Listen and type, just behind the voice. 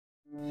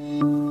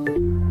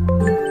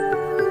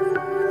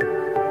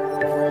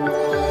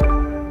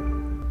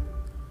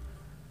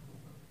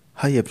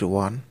Hi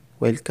everyone,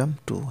 welcome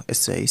to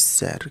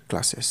shsirclasses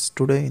classes.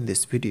 Today in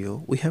this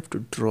video we have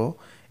to draw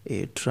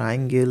a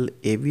triangle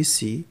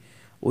ABC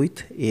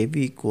with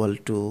AB equal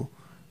to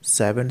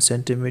 7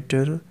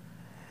 cm,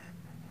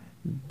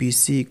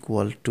 BC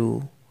equal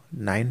to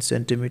 9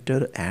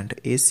 cm and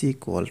AC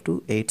equal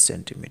to 8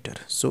 cm.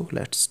 So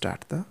let's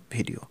start the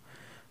video.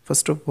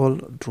 First of all,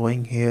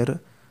 drawing here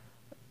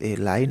a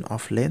line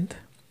of length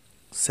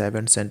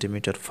 7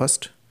 cm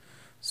first.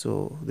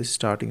 So this is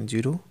starting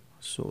 0.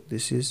 So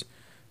this is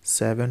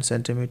 7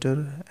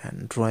 cm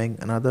and drawing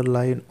another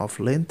line of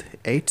length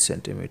 8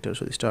 cm.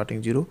 So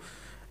starting 0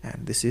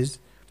 and this is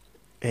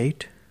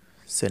 8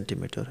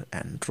 cm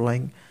and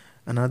drawing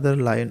another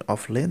line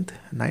of length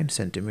 9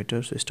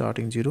 cm. So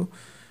starting 0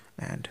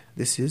 and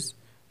this is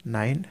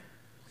 9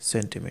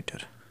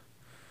 cm.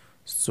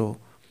 So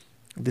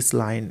this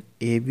line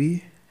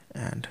AB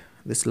and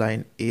this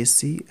line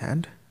AC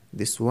and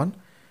this one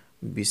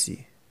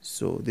BC.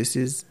 So this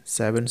is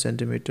 7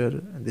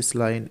 cm, this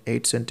line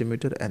 8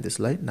 cm and this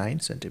line 9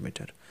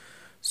 cm.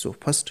 So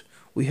first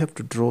we have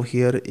to draw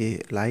here a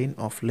line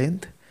of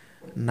length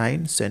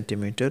 9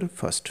 cm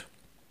first.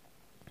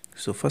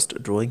 So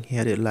first drawing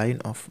here a line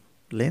of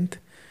length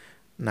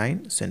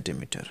 9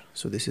 cm.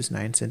 So this is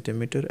 9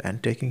 cm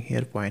and taking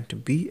here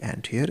point B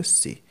and here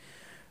C.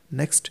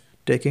 Next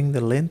taking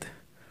the length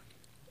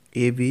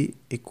AB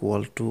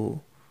equal to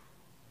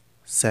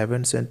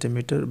 7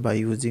 cm by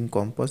using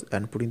compass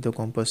and putting the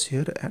compass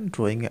here and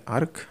drawing an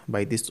arc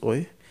by this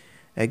way.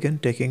 Again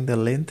taking the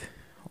length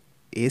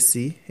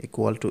AC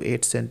equal to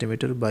 8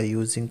 cm by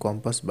using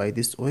compass by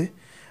this way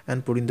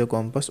and putting the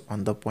compass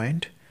on the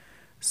point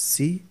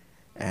C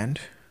and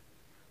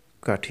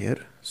cut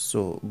here.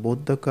 So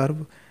both the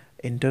curve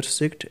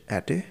intersect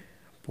at a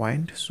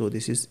point. So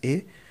this is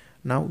A.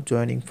 Now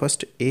joining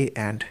first A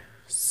and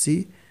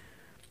C.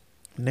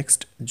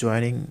 Next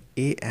joining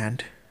A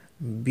and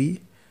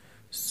B.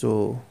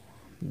 So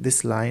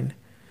this line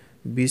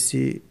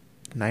BC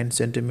 9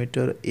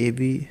 cm,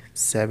 AB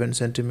 7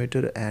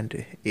 cm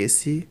and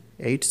AC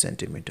 8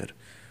 cm.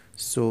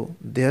 So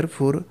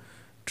therefore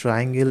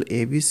triangle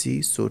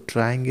ABC, so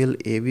triangle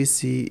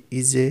ABC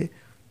is a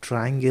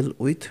triangle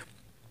with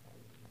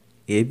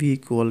AB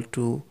equal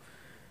to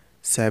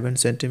 7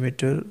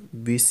 cm,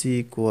 BC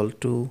equal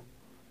to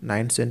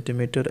 9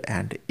 cm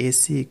and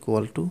AC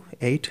equal to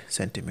 8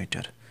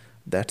 cm.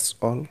 That's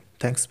all.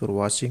 Thanks for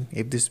watching.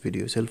 If this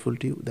video is helpful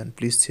to you, then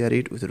please share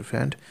it with your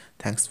friend.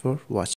 Thanks for watching.